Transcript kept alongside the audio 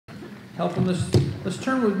help them. Let's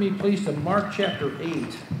turn with me, please, to Mark chapter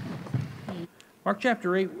 8. Mark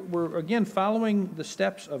chapter 8, we're again following the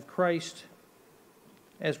steps of Christ.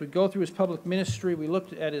 As we go through his public ministry, we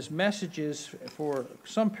looked at his messages for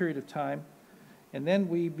some period of time, and then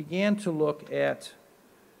we began to look at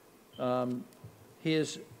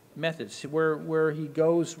his methods, where he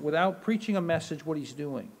goes without preaching a message, what he's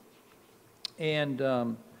doing. And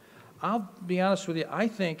I'll be honest with you, I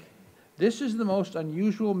think this is the most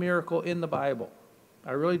unusual miracle in the Bible.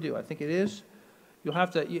 I really do. I think it is. You'll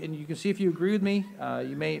have to, and you can see if you agree with me,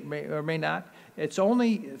 you may or may not. It's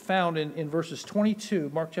only found in verses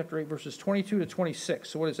 22, Mark chapter 8, verses 22 to 26.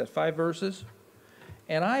 So what is that, 5 verses?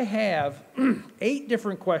 And I have 8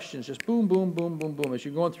 different questions, just boom, boom, boom, boom, boom, as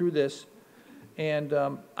you're going through this. And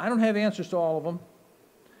I don't have answers to all of them,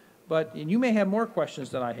 and you may have more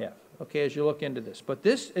questions than I have, okay, as you look into this. But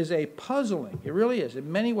this is a puzzling, it really is,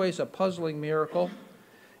 in many ways a puzzling miracle.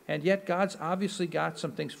 And yet God's obviously got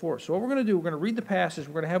some things for us. So what we're going to do, we're going to read the passage,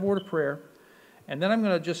 we're going to have a word of prayer, and then I'm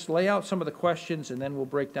going to just lay out some of the questions, and then we'll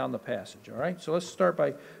break down the passage, all right? So let's start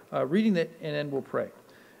by reading it, and then we'll pray.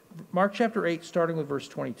 Mark chapter 8, starting with verse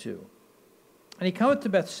 22. And he cometh to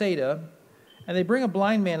Bethsaida, and they bring a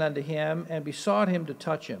blind man unto him, and besought him to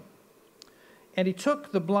touch him. And he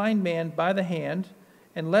took the blind man by the hand,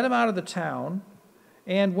 and led him out of the town.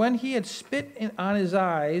 And when he had spit on his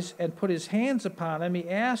eyes and put his hands upon him, he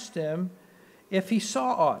asked him if he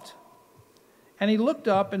saw aught. And he looked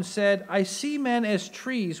up and said, I see men as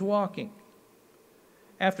trees walking.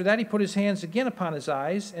 After that he put his hands again upon his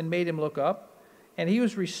eyes and made him look up. And he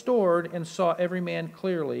was restored and saw every man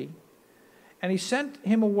clearly. And he sent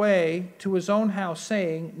him away to his own house,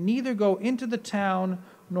 saying, Neither go into the town,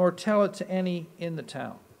 nor tell it to any in the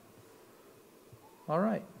town. All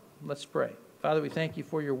right, let's pray. Father, we thank you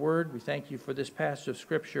for your word. We thank you for this passage of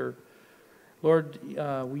Scripture. Lord,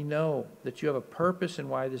 we know that you have a purpose in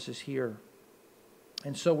why this is here.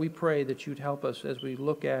 And so we pray that you'd help us as we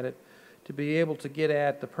look at it to be able to get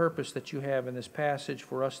at the purpose that you have in this passage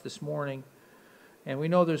for us this morning. And we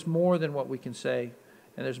know there's more than what we can say,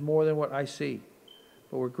 and there's more than what I see.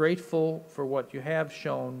 But we're grateful for what you have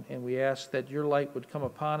shown, and we ask that your light would come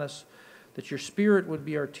upon us, that your Spirit would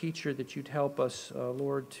be our teacher, that you'd help us,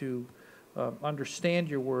 Lord, to understand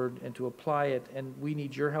your word and to apply it, and we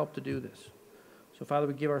need your help to do this. So, Father,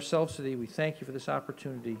 we give ourselves to thee. We thank you for this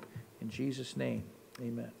opportunity. In Jesus' name,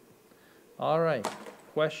 amen. All right,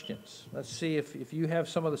 questions. Let's see if you have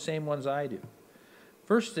some of the same ones I do.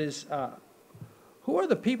 First is, who are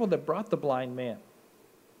the people that brought the blind man?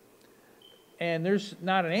 And there's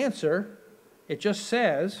not an answer. It just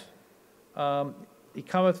says, he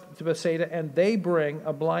cometh to Bethsaida, and they bring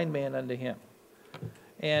a blind man unto him.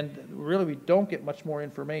 And really, we don't get much more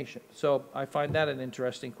information. So I find that an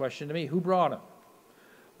interesting question to me. Who brought him?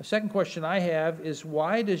 The second question I have is,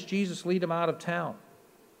 why does Jesus lead him out of town?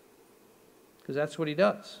 Because that's what he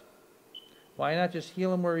does. Why not just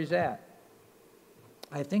heal him where he's at?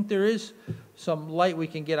 I think there is some light we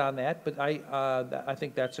can get on that, but I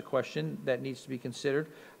think that's a question that needs to be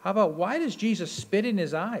considered. How about, why does Jesus spit in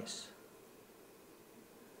his eyes?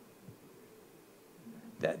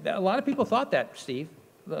 A lot of people thought that, Steve.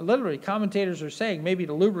 Literally, commentators are saying maybe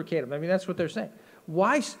to lubricate them. I mean, that's what they're saying.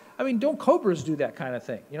 Why? I mean, don't cobras do that kind of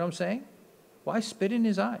thing? You know what I'm saying? Why spit in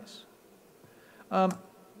his eyes?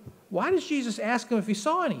 Why does Jesus ask him if he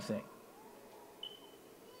saw anything?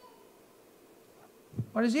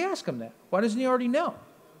 Why does he ask him that? Why doesn't he already know?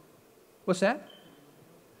 What's that?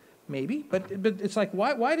 Maybe, but it's like,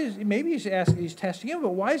 why does, maybe he's testing him, but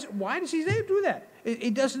why does he do that?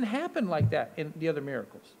 It doesn't happen like that in the other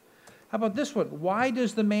miracles. How about this one? Why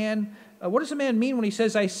does the man, what does the man mean when he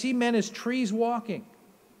says, I see men as trees walking?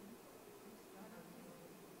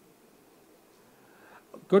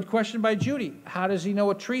 Good question by Judy. How does he know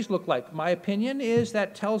what trees look like? My opinion is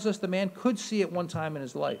that tells us the man could see at one time in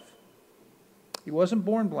his life. He wasn't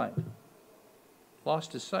born blind.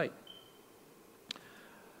 Lost his sight.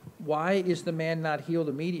 Why is the man not healed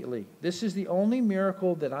immediately? This is the only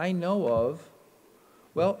miracle that I know of.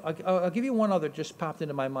 Well, I'll give you one other just popped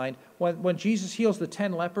into my mind. When Jesus heals the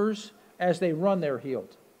 10 lepers, as they run, they're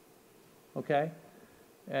healed. Okay?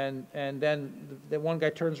 And then the one guy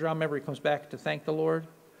turns around, remember, he comes back to thank the Lord.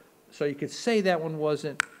 So you could say that one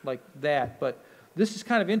wasn't like that. But this is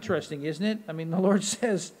kind of interesting, isn't it? I mean, the Lord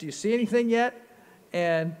says, do you see anything yet?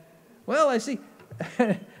 And, well, I see.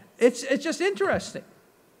 It's just interesting.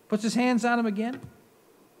 Puts his hands on him again.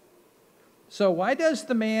 So why does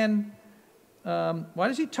the man... why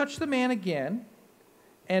does he touch the man again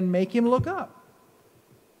and make him look up?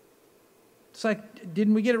 It's like,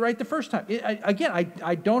 didn't we get it right the first time?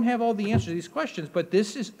 I don't have all the answers to these questions, but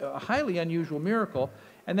this is a highly unusual miracle.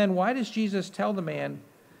 And then why does Jesus tell the man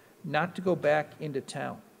not to go back into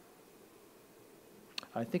town?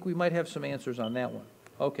 I think we might have some answers on that one.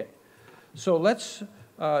 Okay, so let's,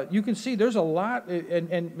 you can see there's a lot,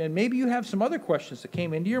 and maybe you have some other questions that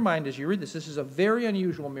came into your mind as you read this. This is a very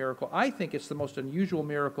unusual miracle. I think it's the most unusual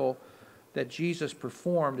miracle that Jesus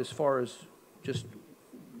performed as far as just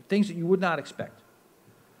things that you would not expect.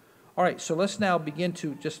 All right, so let's now begin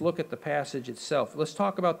to just look at the passage itself. Let's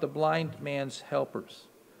talk about the blind man's helpers.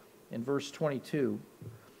 In verse 22,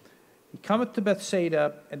 he cometh to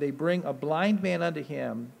Bethsaida, and they bring a blind man unto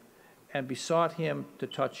him, and besought him to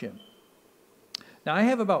touch him. Now, I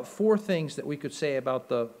have about 4 things that we could say about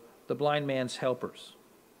the blind man's helpers.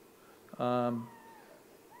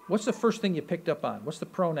 What's the first thing you picked up on? What's the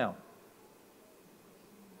pronoun?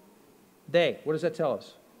 They. What does that tell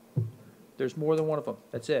us? There's more than one of them.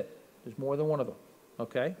 That's it. There's more than one of them.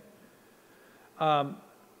 Okay?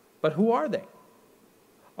 But who are they?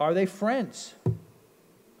 Are they friends?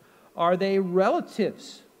 Are they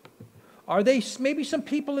relatives? Are they maybe some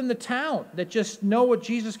people in the town that just know what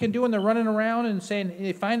Jesus can do and they're running around and saying,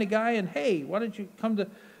 they find a guy and, hey, why don't you come to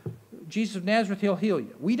Jesus of Nazareth, he'll heal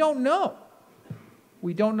you. We don't know.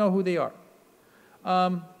 We don't know who they are.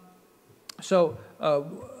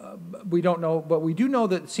 We don't know, but we do know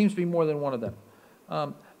that it seems to be more than one of them.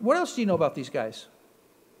 What else do you know about these guys?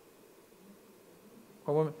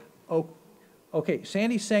 Or women? Oh, okay,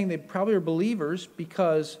 Sandy's saying they probably are believers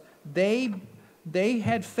because they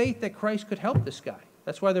had faith that Christ could help this guy.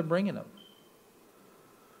 That's why they're bringing him.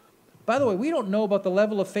 By the way, we don't know about the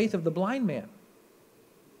level of faith of the blind man.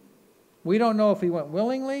 We don't know if he went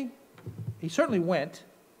willingly. He certainly went.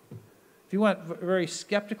 If he went very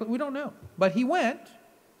skeptically, we don't know. But he went.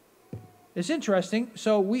 It's interesting.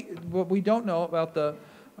 So we don't know about the,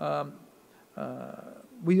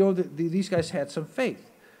 we know that these guys had some faith.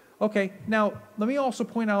 Okay, now let me also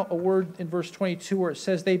point out a word in verse 22 where it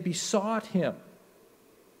says they besought him,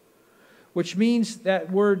 which means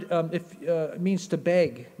that word it means to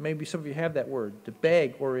beg. Maybe some of you have that word, to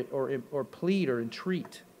beg or plead or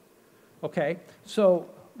entreat. Okay, so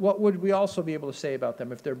what would we also be able to say about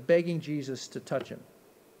them if they're begging Jesus to touch him?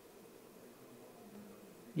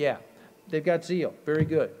 Yeah, they've got zeal. Very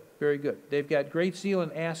good, very good. They've got great zeal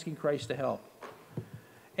in asking Christ to help.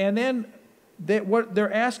 And then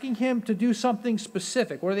they're asking him to do something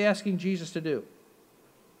specific. What are they asking Jesus to do?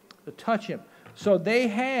 To touch him. So they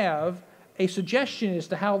have a suggestion as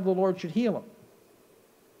to how the Lord should heal him.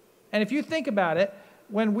 And if you think about it,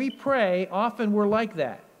 when we pray, often we're like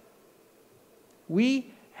that.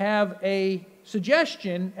 We have a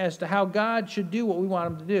suggestion as to how God should do what we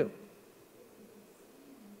want him to do.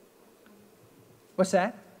 What's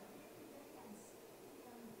that?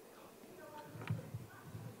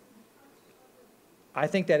 I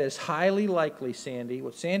think that is highly likely, Sandy.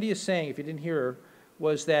 What Sandy is saying, if you didn't hear her,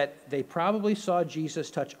 was that they probably saw Jesus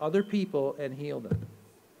touch other people and heal them.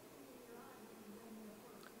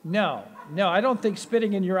 No, I don't think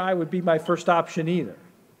spitting in your eye would be my first option either.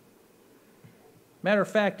 Matter of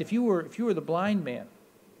fact, if you were the blind man,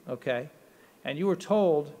 okay, and you were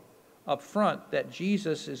told up front that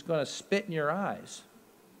Jesus is going to spit in your eyes,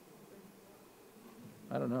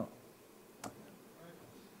 I don't know.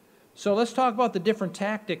 So let's talk about the different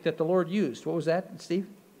tactic that the Lord used. What was that, Steve?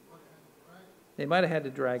 They might have had to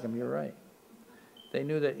drag him. You're right. They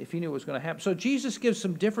knew that if he knew it was going to happen. So Jesus gives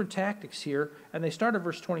some different tactics here, and they start at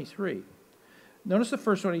verse 23. Notice the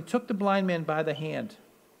first one. He took the blind man by the hand.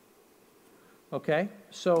 Okay?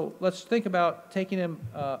 So let's think about taking him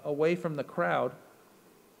away from the crowd,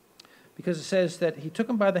 because it says that he took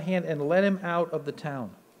him by the hand and led him out of the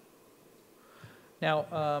town.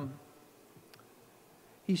 Now,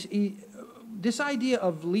 this idea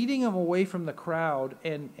of leading him away from the crowd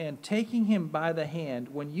and taking him by the hand,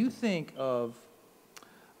 when you think of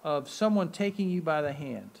someone taking you by the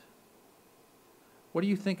hand, what do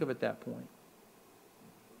you think of at that point?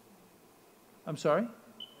 I'm sorry?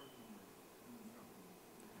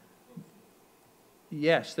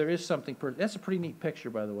 Yes, there is something. That's a pretty neat picture,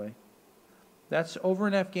 by the way. That's over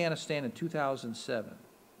in Afghanistan in 2007.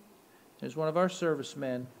 There's one of our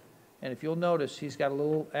servicemen, and if you'll notice, he's got a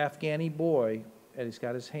little Afghani boy, and he's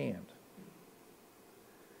got his hand.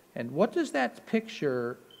 And what does that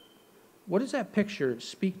picture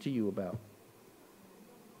speak to you about?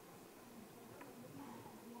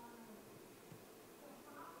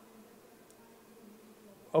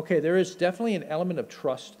 Okay, there is definitely an element of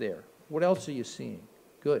trust there. What else are you seeing?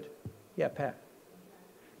 Good. Yeah, Pat.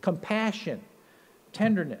 Compassion,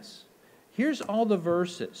 tenderness. Here's all the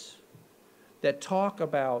verses that talk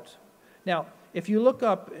about, now, if you look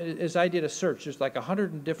up, as I did a search, there's like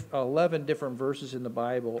 111 different verses in the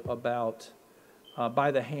Bible about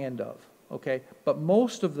by the hand of, okay? But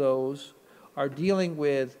most of those are dealing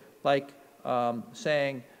with, like,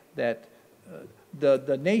 saying that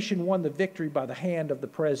the nation won the victory by the hand of the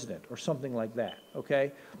president or something like that,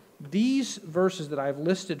 okay? These verses that I've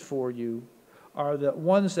listed for you are the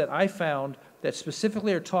ones that I found that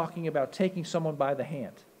specifically are talking about taking someone by the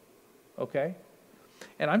hand, okay?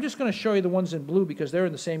 And I'm just going to show you the ones in blue because they're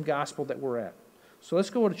in the same gospel that we're at. So let's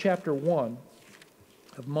go to chapter 1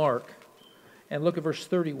 of Mark and look at verse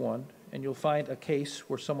 31, and you'll find a case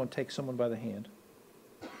where someone takes someone by the hand.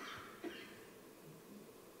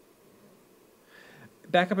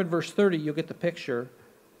 Back up in verse 30, you'll get the picture.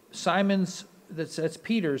 Simon's, that's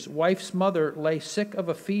Peter's, wife's mother lay sick of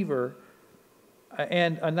a fever,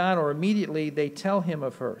 and anon or immediately they tell him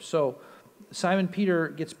of her. So Simon Peter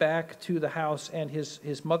gets back to the house, and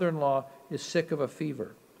his mother-in-law is sick of a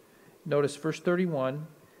fever. Notice verse 31,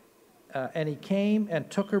 and he came and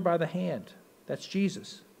took her by the hand. That's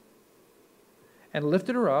Jesus. And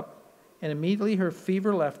lifted her up, and immediately her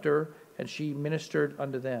fever left her, and she ministered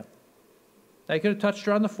unto them. Now, he could have touched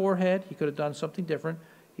her on the forehead. He could have done something different.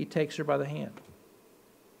 He takes her by the hand.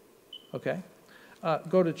 Okay?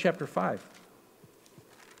 Go to chapter 5.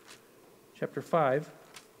 Chapter 5.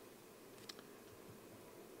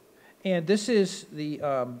 And this is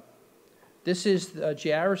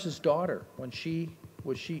Jairus' daughter when she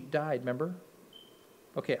died, remember?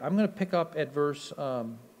 Okay, I'm going to pick up at verse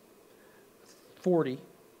 40.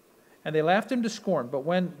 And they laughed him to scorn, but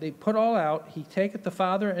when they put all out, he taketh the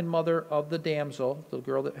father and mother of the damsel, the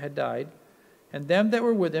girl that had died, and them that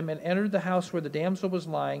were with him, and entered the house where the damsel was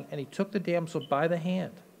lying, and he took the damsel by the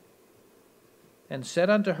hand, and said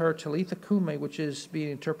unto her, Talitha cumi, which is being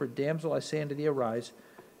interpreted, Damsel, I say unto thee, arise,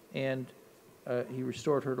 and he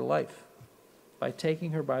restored her to life by taking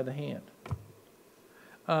her by the hand.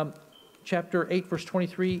 Chapter 8, verse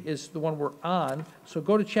 23 is the one we're on, so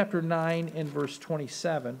go to chapter 9 and verse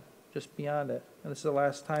 27. Just beyond it. And this is the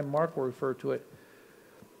last time Mark will refer to it.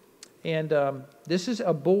 And this is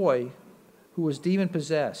a boy who was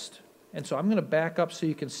demon-possessed. And so I'm going to back up so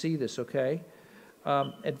you can see this, okay?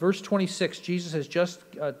 At verse 26, Jesus has just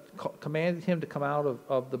commanded him to come out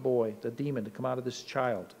of the boy, the demon, to come out of this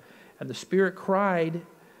child. And the spirit cried,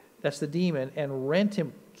 that's the demon, and rent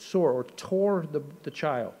him sore, or tore the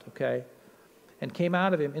child, okay? And came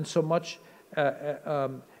out of him insomuch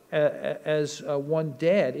as one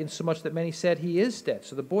dead, insomuch that many said he is dead.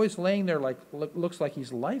 So the boy's laying there like looks like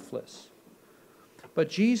he's lifeless. But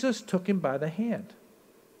Jesus took him by the hand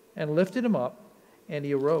and lifted him up, and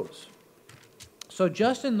he arose. So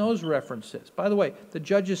just in those references, by the way, the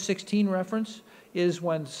Judges 16 reference is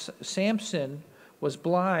when Samson was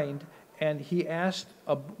blind, and he asked,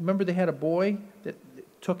 remember they had a boy that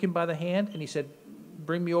took him by the hand, and he said,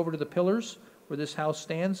 bring me over to the pillars where this house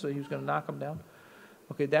stands, so he was going to knock him down.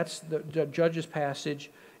 Okay, that's the Judges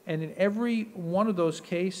passage. And in every one of those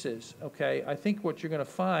cases, okay, I think what you're going to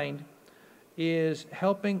find is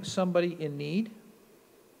helping somebody in need,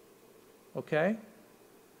 okay,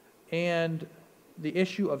 and the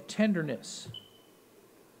issue of tenderness.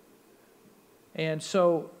 And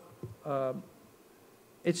so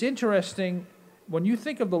it's interesting, when you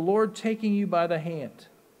think of the Lord taking you by the hand,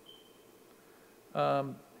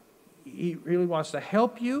 he really wants to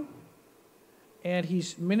help you, and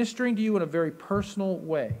he's ministering to you in a very personal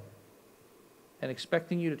way and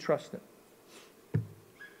expecting you to trust him.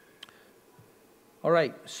 All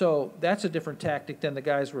right, so that's a different tactic than the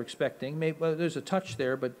guys were expecting. Maybe, well, there's a touch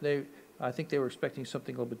there, but I think they were expecting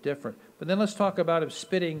something a little bit different. But then let's talk about him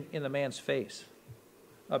spitting in the man's face.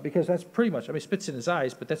 Because that's pretty much, I mean, spits in his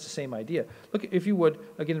eyes, but that's the same idea. Look, if you would,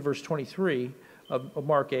 again in verse 23 of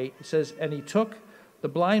Mark 8, it says, and he took the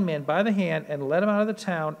blind man by the hand and led him out of the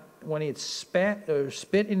town when he had spit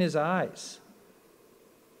in his eyes.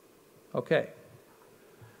 Okay.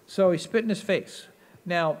 So he spit in his face.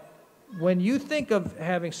 Now, when you think of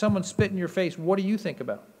having someone spit in your face, what do you think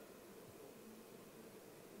about?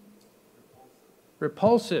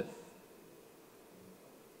 Repulsive.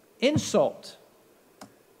 Insult.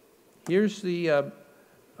 Here's the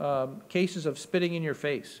cases of spitting in your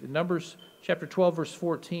face. In Numbers chapter 12, verse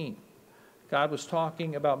 14, God was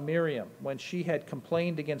talking about Miriam when she had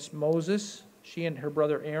complained against Moses, she and her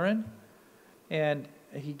brother Aaron, and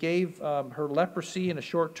he gave her leprosy in a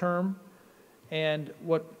short term. And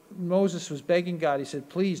what Moses was begging God, he said,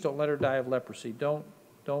 please don't let her die of leprosy. Don't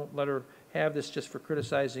let her have this just for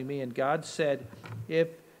criticizing me. And God said,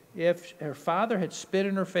 if her father had spit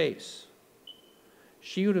in her face,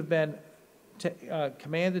 she would have been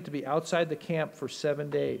commanded to be outside the camp for 7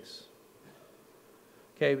 days.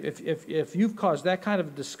 Okay, if you've caused that kind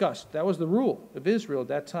of disgust, that was the rule of Israel at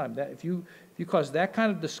that time. That if you caused that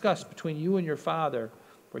kind of disgust between you and your father,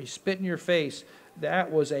 where he spit in your face,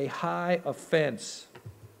 that was a high offense.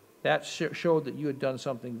 That showed that you had done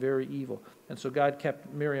something very evil. And so God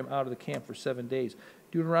kept Miriam out of the camp for 7 days.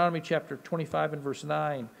 Deuteronomy chapter 25 and verse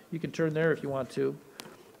 9. You can turn there if you want to.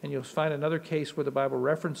 And you'll find another case where the Bible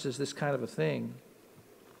references this kind of a thing.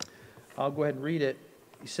 I'll go ahead and read it.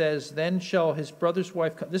 He says, then shall his brother's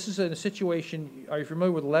wife come. This is in a situation, are you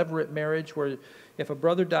familiar with levirate marriage, where if a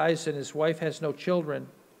brother dies and his wife has no children,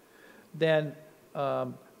 then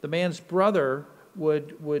the man's brother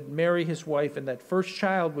would marry his wife, and that first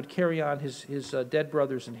child would carry on his dead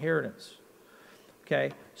brother's inheritance.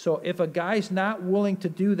 Okay, so if a guy's not willing to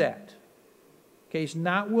do that, okay, he's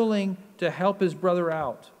not willing to help his brother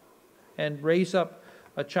out and raise up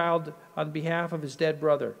a child on behalf of his dead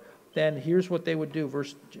brother, then here's what they would do.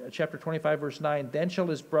 Chapter 25, verse 9, then shall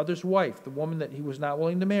his brother's wife, the woman that he was not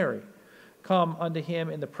willing to marry, come unto him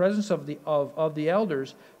in the presence of the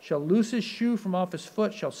elders, shall loose his shoe from off his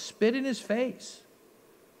foot, shall spit in his face,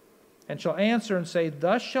 and shall answer and say,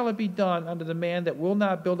 thus shall it be done unto the man that will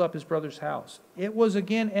not build up his brother's house. It was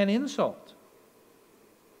again an insult.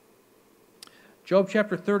 Job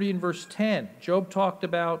chapter 30 and verse 10, Job talked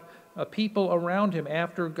about people around him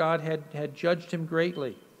after God had judged him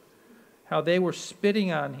greatly, how they were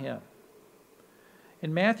spitting on him.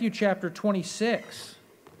 In Matthew chapter 26,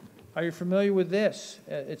 are you familiar with this?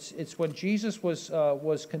 It's when Jesus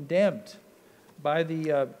was condemned at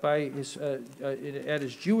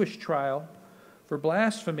his Jewish trial for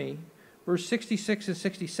blasphemy. Verse 66 and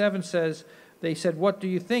 67 says, they said, what do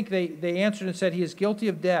you think? They answered and said, he is guilty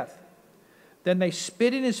of death. Then they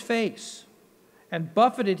spit in his face and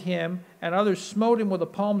buffeted him, and others smote him with the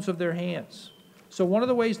palms of their hands. So one of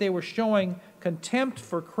the ways they were showing contempt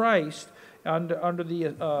for Christ under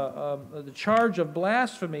the charge of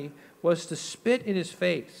blasphemy was to spit in his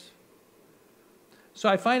face. So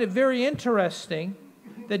I find it very interesting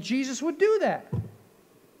that Jesus would do that.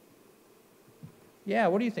 Yeah,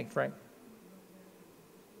 what do you think, Frank?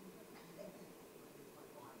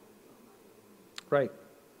 Right.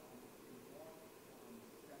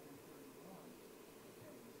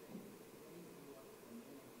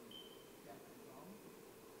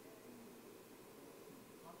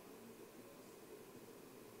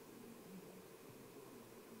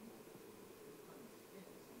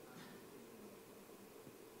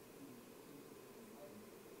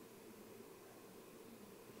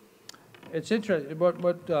 It's interesting.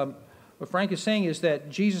 What Frank is saying is that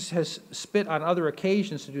Jesus has spit on other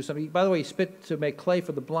occasions to do something. By the way, he spit to make clay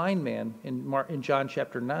for the blind man in John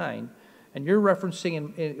chapter 9. And you're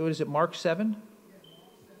referencing in what is it, Mark 7?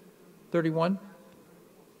 31?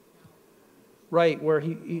 Right, where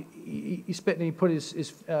he spit and he put he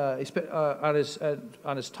spit on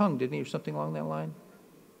his tongue, didn't he, or something along that line?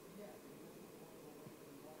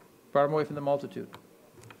 Brought him away from the multitude.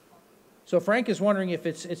 So Frank is wondering if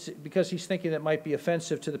it's because he's thinking it might be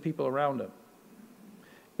offensive to the people around him.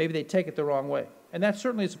 Maybe they take it the wrong way, and that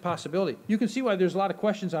certainly is a possibility. You can see why there's a lot of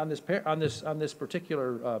questions on this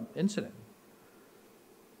particular incident.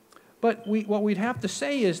 But what we'd have to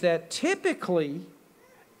say is that typically,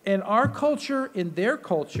 in our culture, in their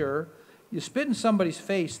culture, you spit in somebody's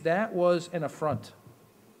face, that was an affront.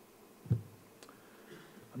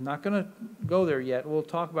 I'm not going to go there yet. We'll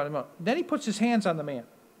talk about it in a moment. Then he puts his hands on the man.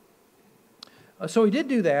 So he did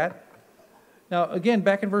do that. Now, again,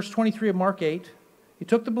 back in verse 23 of Mark 8, he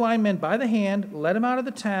took the blind man by the hand, led him out of the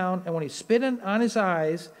town, and when he spit on his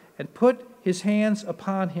eyes and put his hands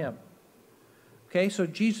upon him. Okay, so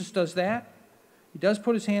Jesus does that. He does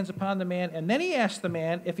put his hands upon the man, and then he asked the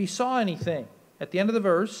man if he saw anything. At the end of the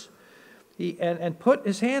verse, and put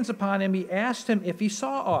his hands upon him, he asked him if he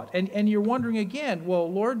saw aught. And you're wondering again,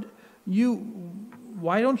 well, Lord,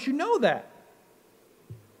 why don't you know that?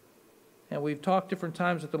 And we've talked different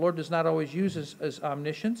times that the Lord does not always use his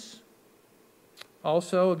omniscience.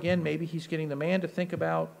 Also, again, maybe he's getting the man to think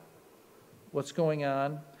about what's going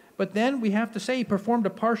on. But then we have to say he performed a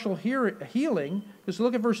partial healing, because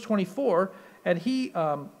look at verse 24, and we're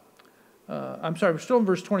still in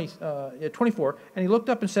verse 24, and he looked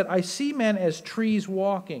up and said, I see men as trees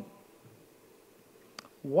walking.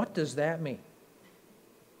 What does that mean?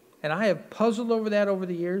 And I have puzzled over that over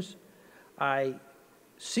the years. I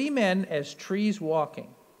see men as trees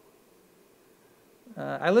walking.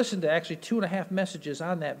 I listened to actually 2.5 messages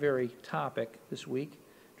on that very topic this week,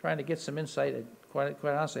 trying to get some insight. Quite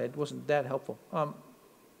honestly, it wasn't that helpful.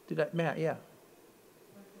 Matt, yeah.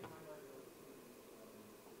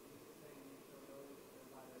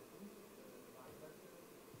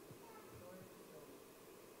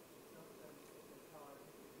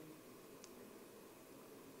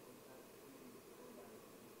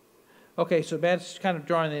 Okay, so that's kind of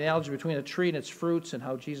drawing the analogy between a tree and its fruits and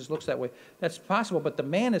how Jesus looks that way. That's possible, but the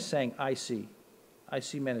man is saying, I see. I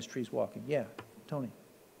see men as trees walking. Yeah, Tony.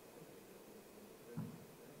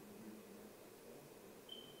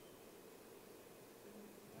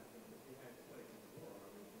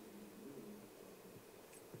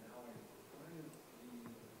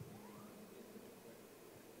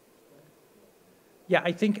 Yeah,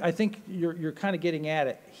 I think you're kind of getting at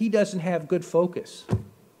it. He doesn't have good focus.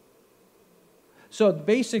 So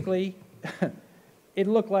basically, it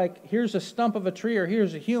looked like here's a stump of a tree or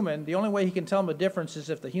here's a human. The only way he can tell him the difference is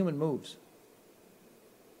if the human moves.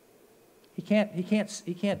 He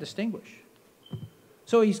can't distinguish.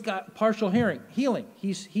 So he's got partial healing.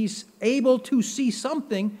 He's able to see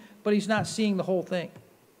something, but he's not seeing the whole thing.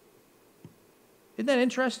 Isn't that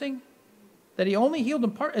interesting? That he only healed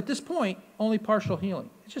in part, at this point, only partial healing.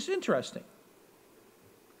 It's just interesting.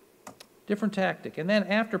 Different tactic. And then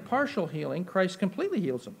after partial healing, Christ completely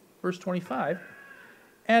heals him. Verse 25.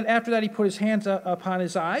 And after that, he put his hands upon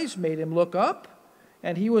his eyes, made him look up,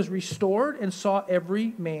 and he was restored and saw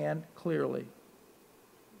every man clearly.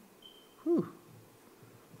 Whew.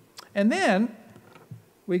 And then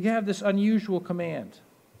we have this unusual command.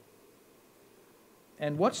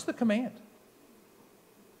 And what's the command?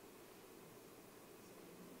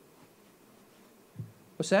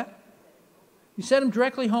 What's that? He sent him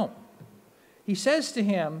directly home. He says to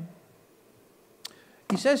him,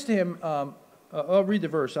 I'll read the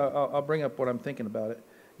verse. I'll bring up what I'm thinking about it.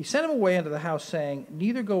 He sent him away into the house, saying,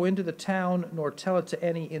 neither go into the town nor tell it to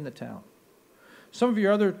any in the town. Some of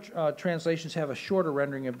your other translations have a shorter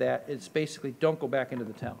rendering of that. It's basically, don't go back into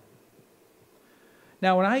the town.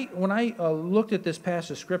 Now, when I looked at this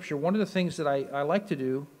passage of Scripture, one of the things that I like to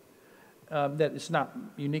do, that it's not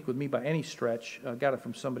unique with me by any stretch, got it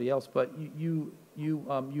from somebody else, but you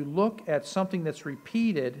look at something that's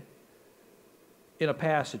repeated in a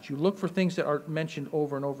passage. You look for things that are mentioned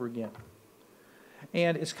over and over again.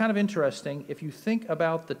 And it's kind of interesting, if you think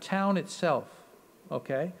about the town itself,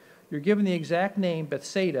 okay? You're given the exact name,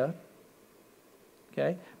 Bethsaida,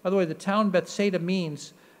 okay? By the way, the town Bethsaida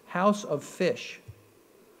means house of fish.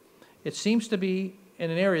 It seems to be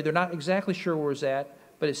in an area, they're not exactly sure where it's at,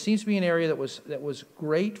 but it seems to be an area that was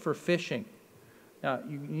great for fishing. Now,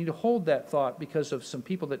 you need to hold that thought because of some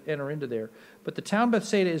people that enter into there. But the town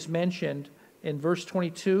Bethsaida is mentioned in verse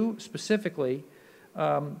 22 specifically.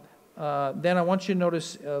 Then I want you to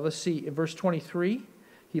notice, let's see, in verse 23,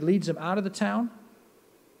 he leads them out of the town.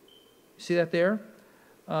 See that there?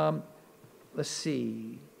 Let's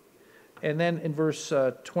see. And then in verse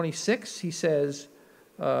 26, he says,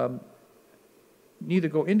 neither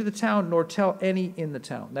go into the town nor tell any in the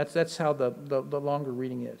town. That's how the longer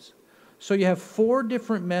reading is. So you have 4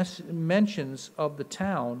 different mentions of the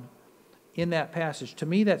town in that passage. To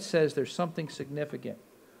me, that says there's something significant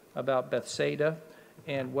about Bethsaida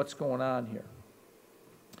and what's going on here.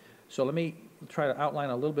 So let me try to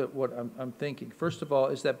outline a little bit what I'm thinking. First of all,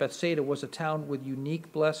 is that Bethsaida was a town with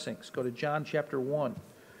unique blessings. Go to John chapter 1.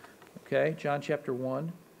 Okay, John chapter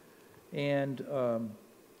 1. And you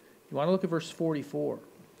want to look at verse 44.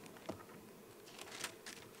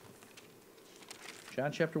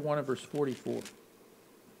 John chapter 1 and verse 44.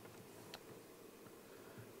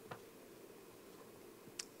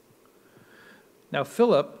 Now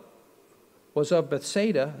Philip was of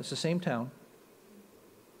Bethsaida, it's the same town,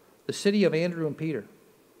 the city of Andrew and Peter.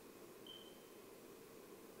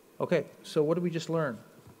 Okay, so what did we just learn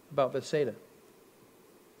about Bethsaida?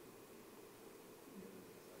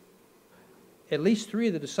 At least 3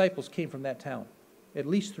 of the disciples came from that town. At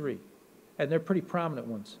least 3. And they're pretty prominent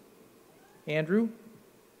ones. Andrew,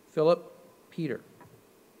 Philip, Peter.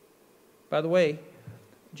 By the way,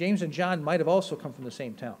 James and John might have also come from the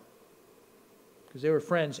same town, because they were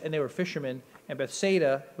friends and they were fishermen, and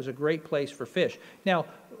Bethsaida was a great place for fish. Now,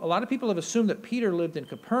 a lot of people have assumed that Peter lived in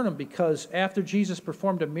Capernaum because after Jesus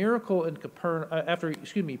performed a miracle in Capernaum,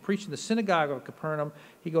 preached in the synagogue of Capernaum,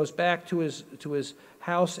 he goes back to his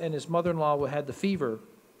house, and his mother-in-law had the fever.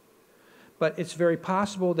 But it's very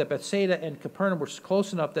possible that Bethsaida and Capernaum were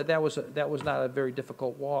close enough that that was not a very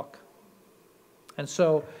difficult walk. And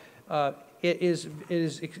so it is,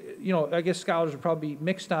 I guess scholars would probably be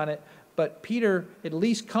mixed on it, but Peter at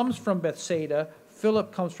least comes from Bethsaida,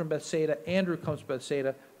 Philip comes from Bethsaida, Andrew comes from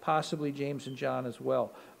Bethsaida, possibly James and John as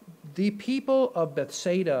well. The people of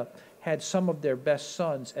Bethsaida had some of their best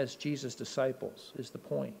sons as Jesus' disciples, is the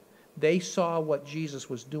point. They saw what Jesus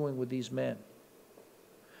was doing with these men.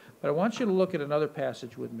 But I want you to look at another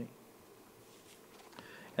passage with me.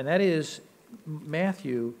 And that is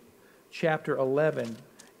Matthew chapter 11.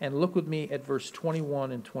 And look with me at verse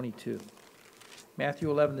 21 and 22.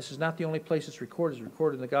 Matthew 11, this is not the only place it's recorded. It's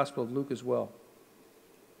recorded in the Gospel of Luke as well.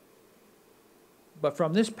 But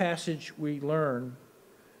from this passage, we learn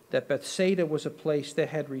that Bethsaida was a place that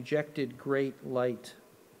had rejected great light.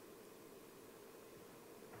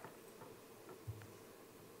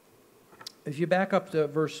 If you back up to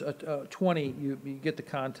verse 20, you get the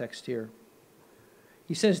context here.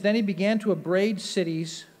 He says, "Then he began to upbraid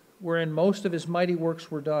cities wherein most of his mighty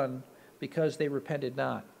works were done, because they repented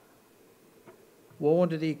not. Woe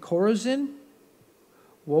unto thee, Chorazin!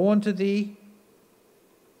 Woe unto thee,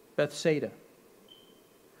 Bethsaida!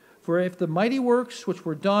 For if the mighty works which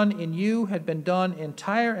were done in you had been done in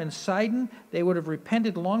Tyre and Sidon, they would have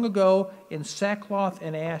repented long ago in sackcloth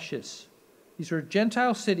and ashes." These were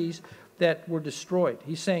Gentile cities that were destroyed.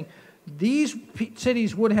 He's saying these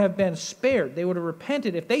cities would have been spared. They would have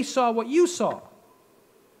repented if they saw what you saw.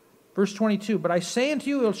 Verse 22, "But I say unto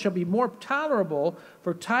you, it shall be more tolerable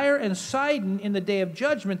for Tyre and Sidon in the day of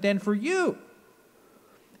judgment than for you."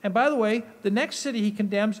 And by the way, the next city he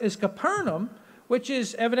condemns is Capernaum, which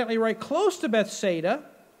is evidently right close to Bethsaida,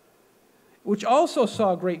 which also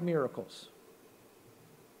saw great miracles.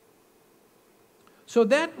 So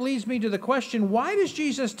that leads me to the question, why does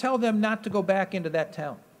Jesus tell them not to go back into that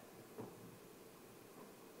town?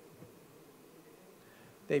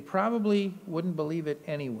 They probably wouldn't believe it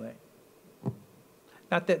anyway.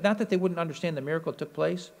 Not that they wouldn't understand the miracle took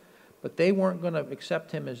place, but they weren't going to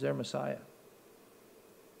accept him as their Messiah.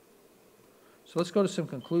 So let's go to some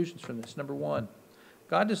conclusions from this. Number one,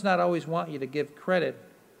 God does not always want you to give credit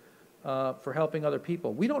for helping other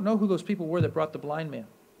people. We don't know who those people were that brought the blind man.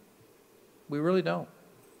 We really don't.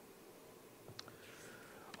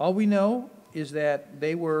 All we know is that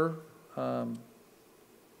they were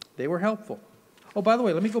helpful. Oh, by the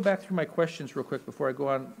way, let me go back through my questions real quick before I go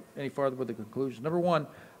on any farther with the conclusions. Number one,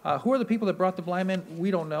 who are the people that brought the blind man?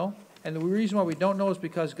 We don't know. And the reason why we don't know is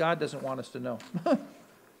because God doesn't want us to know.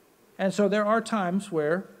 And so there are times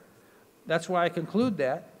where, that's why I conclude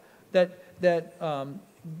that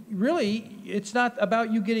really it's not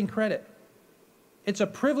about you getting credit. It's a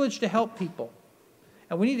privilege to help people.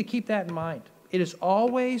 And we need to keep that in mind. It is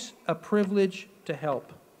always a privilege to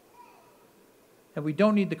help. And we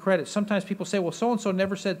don't need the credit. Sometimes people say, well, so-and-so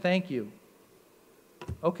never said thank you.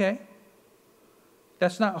 Okay.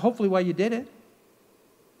 That's not hopefully why you did it.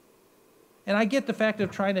 And I get the fact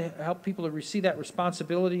of trying to help people to receive that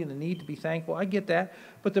responsibility and the need to be thankful. I get that.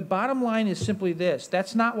 But the bottom line is simply this.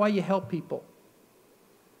 That's not why you help people.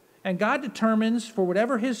 And God determines, for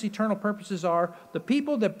whatever his eternal purposes are, the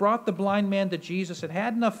people that brought the blind man to Jesus and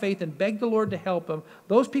had enough faith and begged the Lord to help him,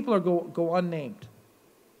 those people are go unnamed.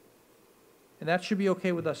 And that should be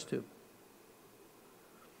okay with us too.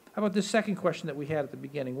 How about this second question that we had at the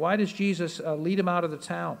beginning? Why does Jesus lead him out of the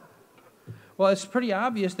town? Well, it's pretty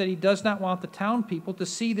obvious that he does not want the town people to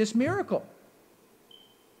see this miracle.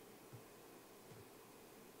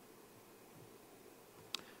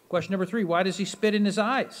 Question number 3, why does he spit in his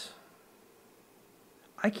eyes?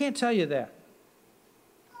 I can't tell you that.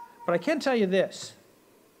 But I can tell you this,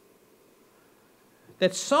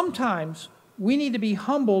 that sometimes we need to be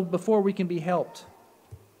humbled before we can be helped.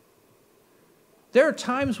 There are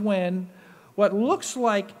times when what looks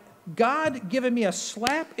like God giving me a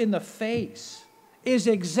slap in the face is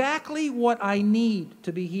exactly what I need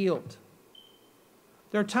to be healed.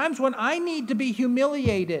 There are times when I need to be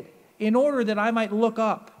humiliated in order that I might look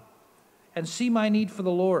up and see my need for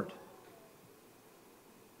the Lord.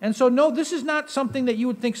 And so, no, this is not something that you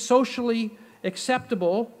would think socially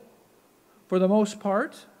acceptable for the most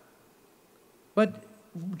part. But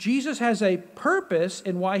Jesus has a purpose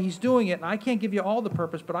in why he's doing it, and I can't give you all the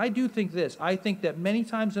purpose, but I do think this. I think that many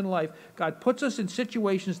times in life, God puts us in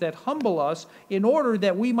situations that humble us in order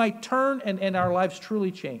that we might turn and our lives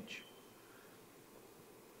truly change.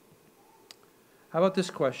 How about this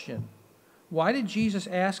question? Why did Jesus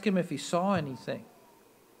ask him if he saw anything?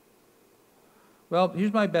 Well,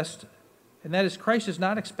 here's my best, and that is Christ is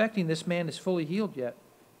not expecting this man is fully healed yet.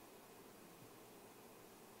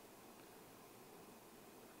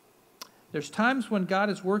 There's times when God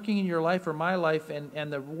is working in your life or my life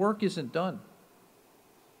and the work isn't done.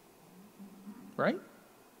 Right?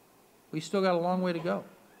 We still got a long way to go.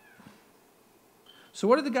 So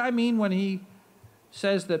what did the guy mean when he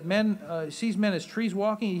says that sees men as trees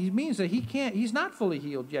walking? He means that he's not fully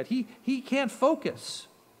healed yet. He can't focus.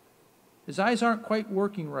 His eyes aren't quite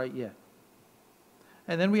working right yet.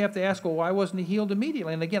 And then we have to ask, well, why wasn't he healed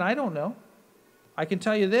immediately? And again, I don't know. I can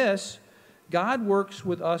tell you this. God works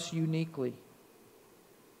with us uniquely.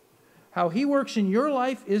 How he works in your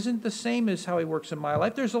life isn't the same as how he works in my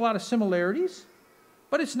life. There's a lot of similarities,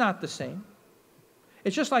 but it's not the same.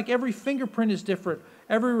 It's just like every fingerprint is different.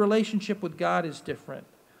 Every relationship with God is different.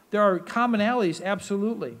 There are commonalities,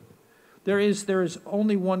 absolutely. There is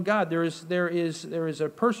only one God. There is a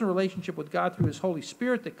personal relationship with God through His Holy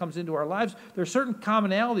Spirit that comes into our lives. There are certain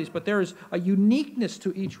commonalities, but there is a uniqueness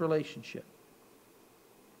to each relationship.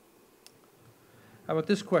 How about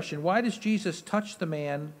this question? Why does Jesus touch the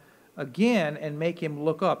man again and make him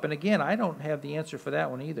look up? And again, I don't have the answer for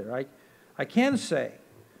that one either. I can say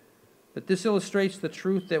that this illustrates the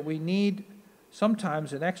truth that we need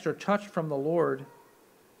sometimes an extra touch from the Lord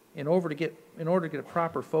in order to get a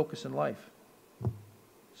proper focus in life.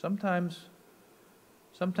 Sometimes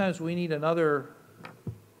we need another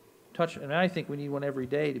touch, and I think we need one every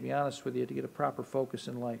day, to be honest with you, to get a proper focus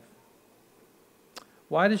in life.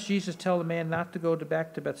 Why does Jesus tell the man not to go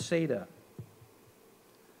back to Bethsaida?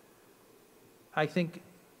 I think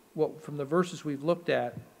from the verses we've looked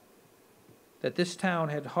at, that this town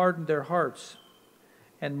had hardened their hearts,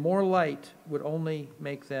 and more light would only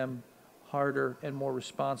make them harder and more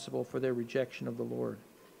responsible for their rejection of the Lord.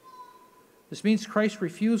 This means Christ's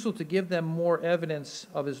refusal to give them more evidence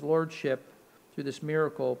of His lordship through this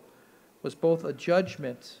miracle was both a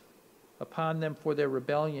judgment upon them for their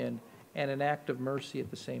rebellion and an act of mercy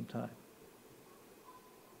at the same time.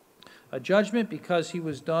 A judgment because He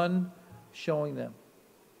was done showing them.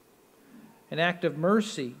 An act of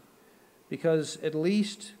mercy because at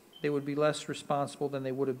least they would be less responsible than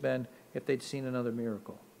they would have been if they'd seen another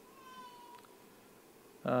miracle.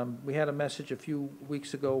 We had a message a few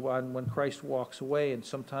weeks ago on when Christ walks away, and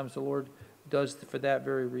sometimes the Lord does for that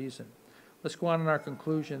very reason. Let's go on in our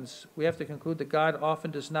conclusions. We have to conclude that God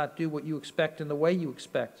often does not do what you expect in the way you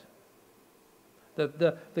expect.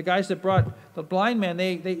 The guys that brought the blind man,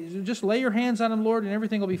 they just lay your hands on him, Lord, and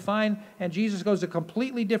everything will be fine, and Jesus goes a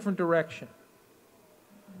completely different direction.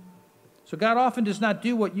 So God often does not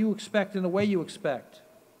do what you expect in the way you expect.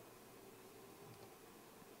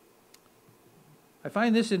 I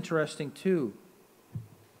find this interesting too.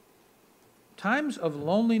 Times of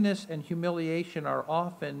loneliness and humiliation are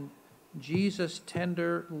often Jesus'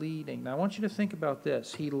 tender leading. Now I want you to think about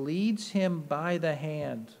this. He leads him by the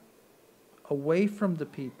hand away from the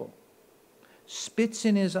people, spits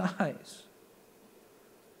in his eyes.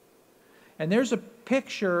 And there's a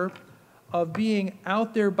picture of being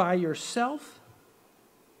out there by yourself,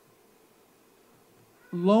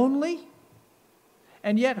 lonely,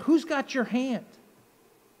 and yet who's got your hand?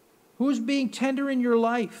 Who's being tender in your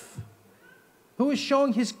life? Who is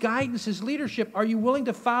showing His guidance, His leadership? Are you willing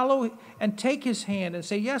to follow and take His hand and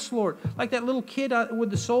say, yes, Lord? Like that little kid with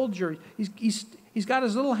the soldier. He's got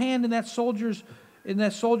his little hand in that soldier's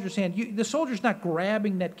hand. The soldier's not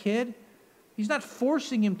grabbing that kid. He's not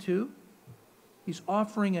forcing him to. He's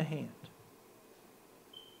offering a hand.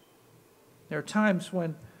 There are times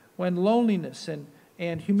when loneliness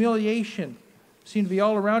and humiliation seem to be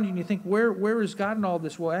all around you, and you think, where is God in all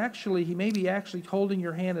this? Well, actually, He may be actually holding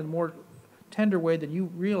your hand in a more tender way than you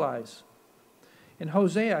realize. In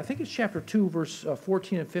Hosea, I think it's chapter 2, verse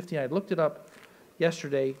 14 and 15. I looked it up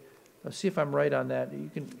yesterday. Let's see if I'm right on that. You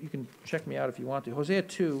can check me out if you want to. Hosea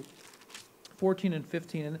 2, 14 and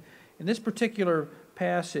 15. And in this particular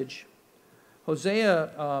passage,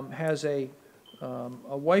 Hosea has a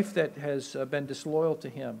wife that has been disloyal to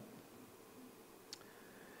him.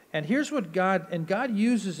 And here's what God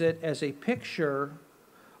uses it as a picture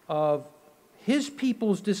of His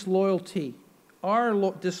people's disloyalty, our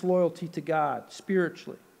disloyalty to God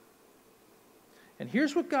spiritually. And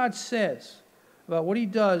here's what God says about what He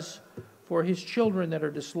does for His children that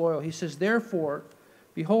are disloyal. He says, therefore,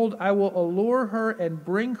 behold, I will allure her and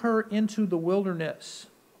bring her into the wilderness.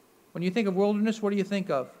 When you think of wilderness, what do you think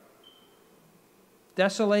of?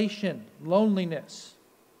 Desolation, loneliness.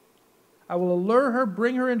 I will allure her,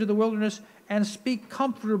 bring her into the wilderness, and speak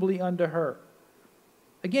comfortably unto her.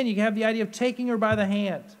 Again, you have the idea of taking her by the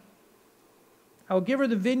hand. I will give her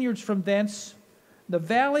the vineyards from thence, the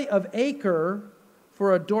valley of Achor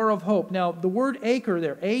for a door of hope. Now, the word acre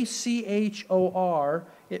there, A-C-H-O-R,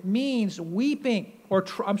 it means weeping,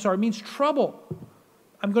 it means trouble.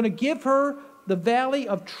 I'm going to give her the valley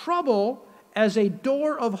of trouble as a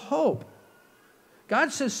door of hope.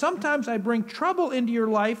 God says, sometimes I bring trouble into your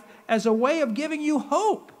life as a way of giving you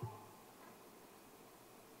hope.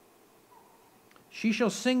 She shall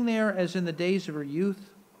sing there as in the days of her youth,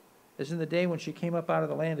 as in the day when she came up out of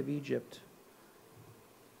the land of Egypt.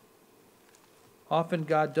 Often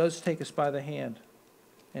God does take us by the hand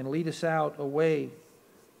and lead us out away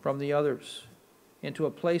from the others into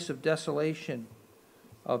a place of desolation,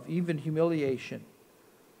 of even humiliation.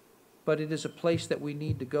 But it is a place that we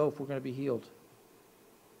need to go if we're going to be healed.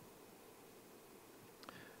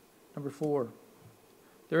 Number 4,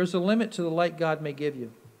 There is a limit to the light God may give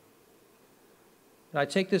you. And I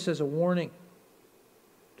take this as a warning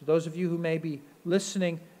to those of you who may be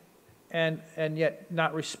listening and yet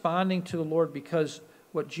not responding to the Lord, because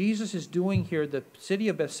what Jesus is doing here, the city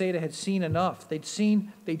of Bethsaida had seen enough. They'd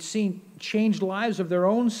seen changed lives of their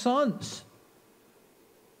own sons.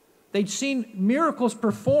 They'd seen miracles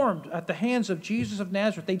performed at the hands of Jesus of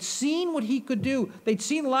Nazareth. They'd seen what he could do. They'd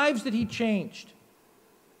seen lives that he changed.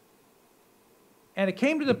 And it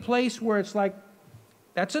came to the place where it's like,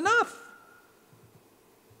 that's enough.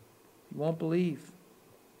 You won't believe.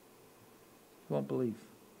 You won't believe.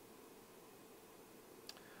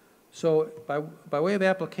 So by way of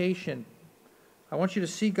application, I want you to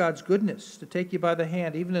see God's goodness, to take you by the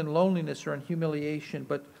hand, even in loneliness or in humiliation,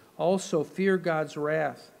 but also fear God's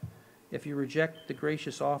wrath if you reject the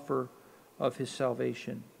gracious offer of his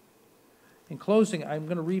salvation. In closing, I'm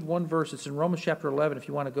going to read one verse. It's in Romans chapter 11, if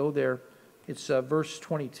you want to go there. It's verse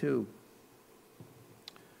 22.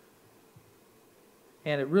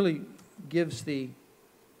 And it really gives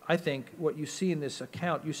I think, what you see in this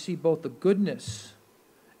account. You see both the goodness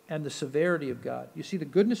and the severity of God. You see the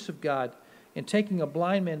goodness of God in taking a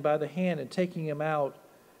blind man by the hand and taking him out.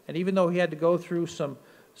 And even though he had to go through some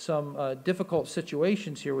difficult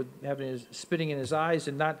situations here with having spitting in his eyes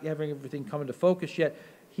and not having everything come into focus yet,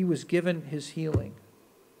 he was given his healing.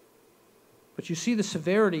 But you see the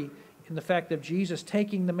severity in the fact of Jesus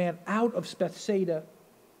taking the man out of Bethsaida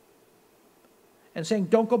and saying,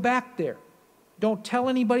 don't go back there. Don't tell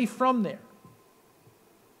anybody from there.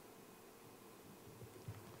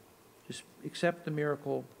 Just accept the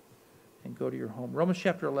miracle and go to your home. Romans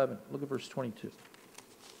chapter 11, look at verse 22.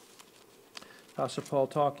 Apostle Paul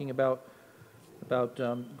talking about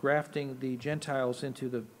grafting the Gentiles into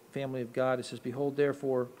the family of God. It says, behold,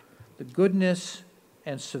 therefore, the goodness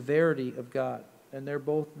and severity of God. And they're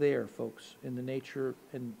both there, folks, in the nature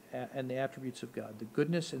and the attributes of God. The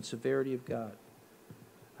goodness and severity of God.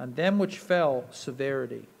 On them which fell,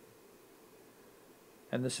 severity.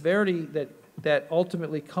 And the severity that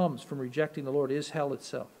ultimately comes from rejecting the Lord is hell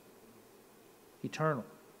itself. Eternal.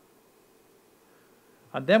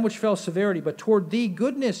 On them which fell, severity, but toward thee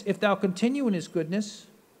goodness, if thou continue in his goodness.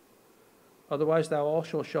 Otherwise thou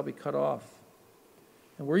also shalt be cut off.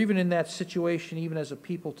 And we're even in that situation even as a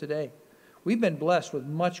people today. We've been blessed with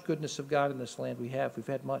much goodness of God in this land. We've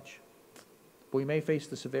had much. But we may face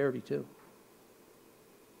the severity too.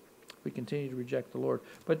 We continue to reject the Lord.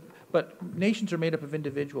 But nations are made up of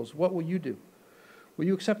individuals. What will you do? Will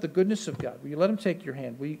you accept the goodness of God? Will you let him take your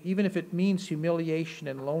hand? Even if it means humiliation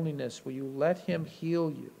and loneliness, will you let him heal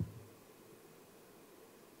you?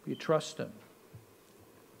 Will you trust him?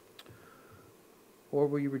 Or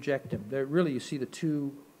will you reject him? Really, you see the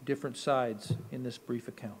two different sides in this brief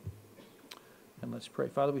account. And let's pray.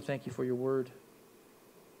 Father, we thank you for your word.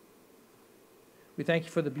 We thank you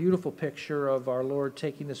for the beautiful picture of our Lord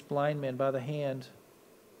taking this blind man by the hand.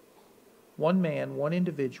 One man, one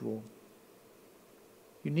individual,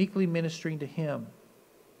 uniquely ministering to him,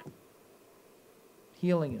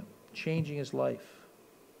 healing him, changing his life.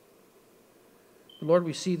 Lord,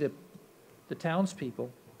 we see the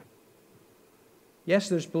townspeople. Yes,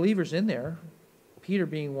 there's believers in there, Peter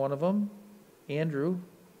being one of them, Andrew,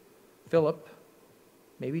 Philip,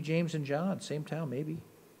 maybe James and John, same town, maybe.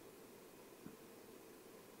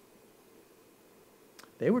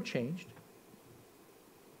 They were changed.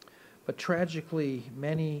 But tragically,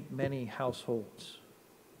 many, many households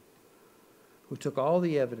who took all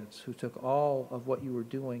the evidence, who took all of what you were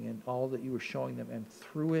doing and all that you were showing them and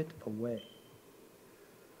threw it away.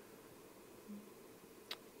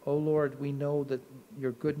 Oh Lord, we know that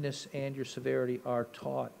your goodness and your severity are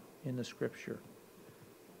taught in the Scripture.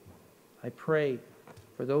 I pray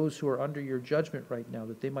for those who are under your judgment right now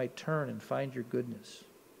that they might turn and find your goodness.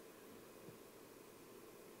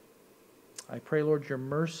 I pray, Lord, your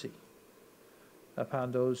mercy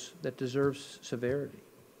upon those that deserve severity.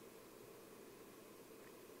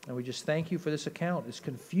 And we just thank you for this account, as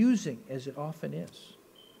confusing as it often is.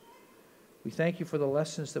 We thank you for the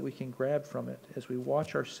lessons that we can grab from it as we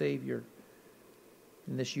watch our Savior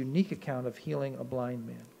in this unique account of healing a blind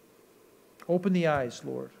man. Open the eyes,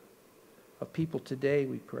 Lord, of people today,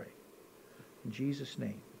 we pray. In Jesus'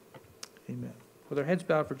 name, amen. With our heads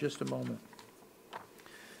bowed for just a moment.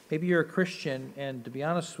 Maybe you're a Christian, and to be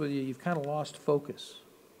honest with you, you've kind of lost focus.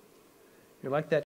 You're like that